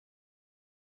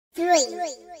3,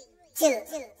 2,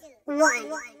 1,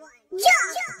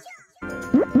 jump!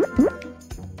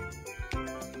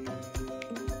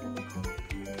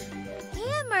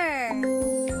 Hammer,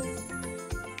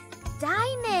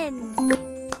 diamond,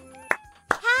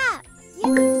 cap,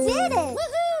 you did it!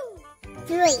 Woohoo!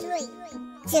 3,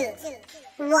 2,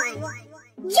 1,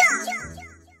 jump!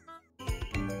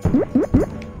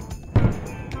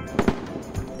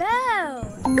 Bow,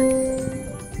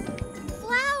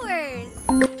 flowers,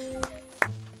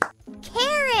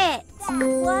 carrot. That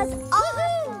was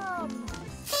awesome!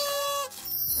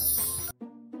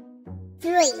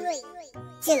 3,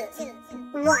 2,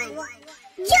 1,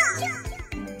 jump!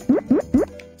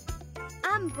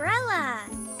 Umbrella,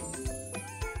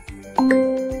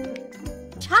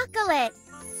 chocolate,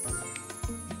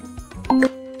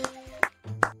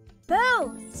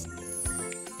 boat.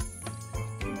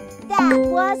 That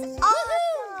was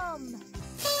awesome!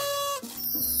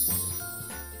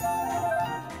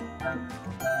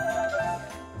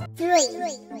 3,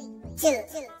 2,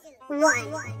 1,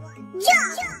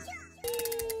 jump!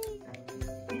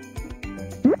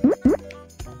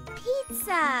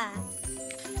 Pizza,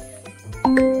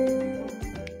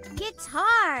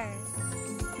 guitar,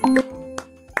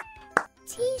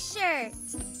 t-shirt.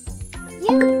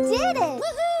 You did it!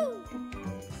 Woohoo!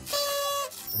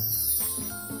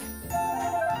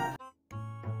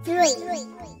 3,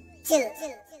 2,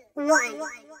 1,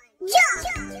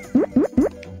 jump!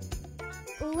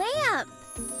 Lamp,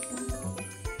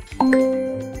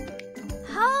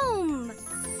 home,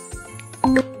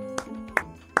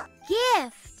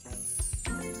 gift.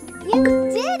 You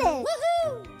did it!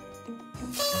 Woohoo!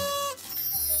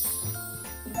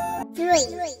 3,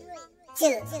 2,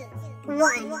 1,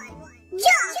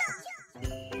 jump!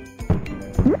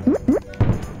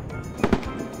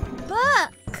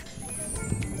 Book,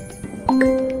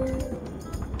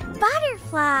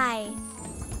 butterfly,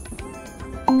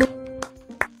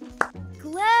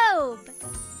 globe.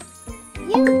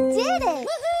 You did it!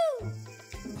 Woohoo!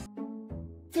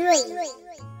 3,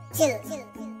 2,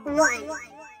 1,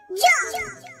 jump!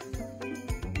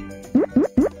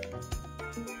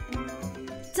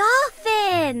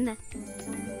 Dolphin,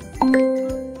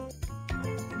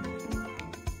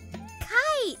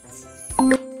 kite,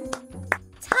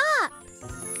 top.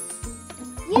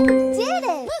 You did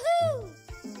it! Woohoo!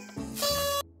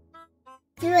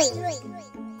 3,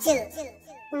 2,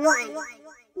 1,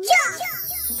 jump!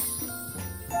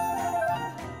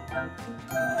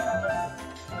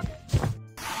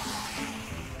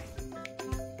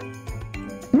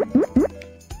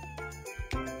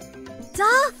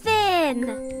 Dolphin,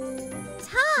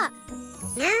 top,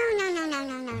 No.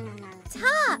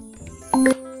 top.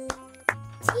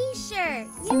 T-shirt.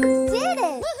 You did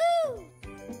it! Woohoo!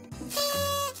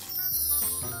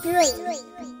 3,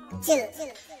 2,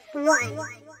 1,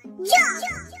 jump!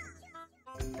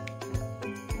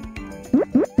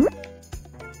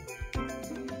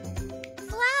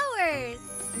 Flowers,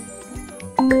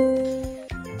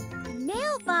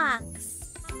 mailbox,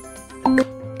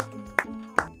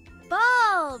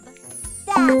 bulb.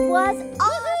 That was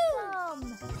awesome!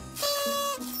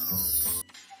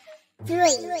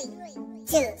 3,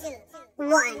 2, 1,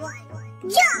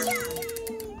 jump!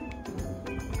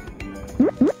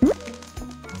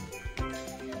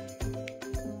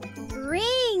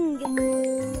 Ring,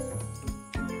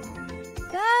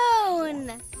 bone,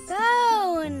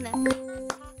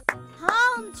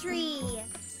 palm tree.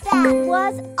 That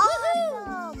was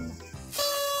awesome!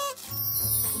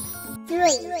 3,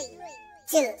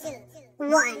 2,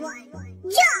 1,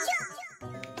 jump!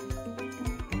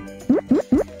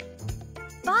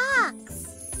 Box,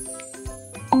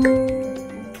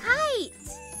 kite,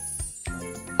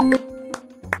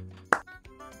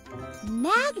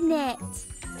 magnet.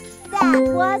 That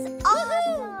was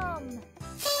awesome!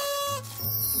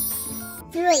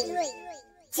 3,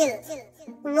 2,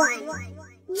 1,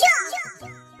 jump!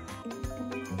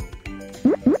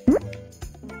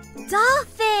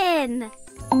 Dolphin,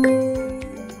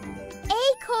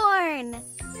 acorn,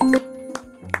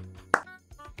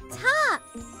 top.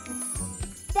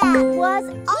 That was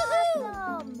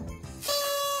awesome!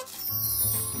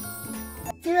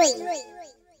 3,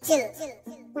 2,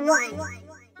 1,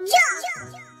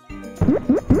 jump!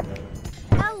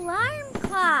 Alarm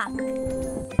clock,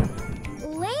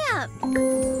 lamp,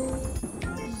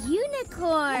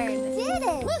 unicorn. You did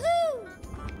it! Woohoo!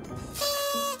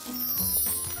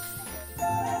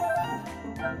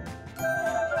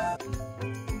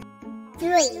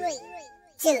 3,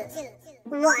 2,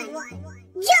 1,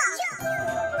 jump!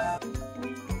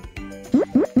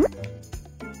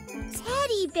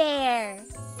 Teddy bear,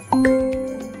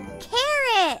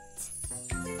 carrot,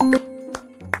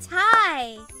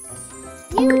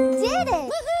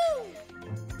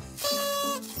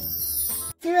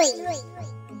 3,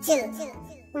 2,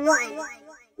 1,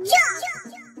 jump!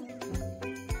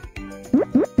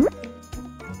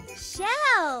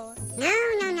 Shell. No.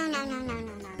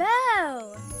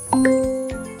 Bow.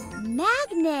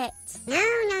 Magnet.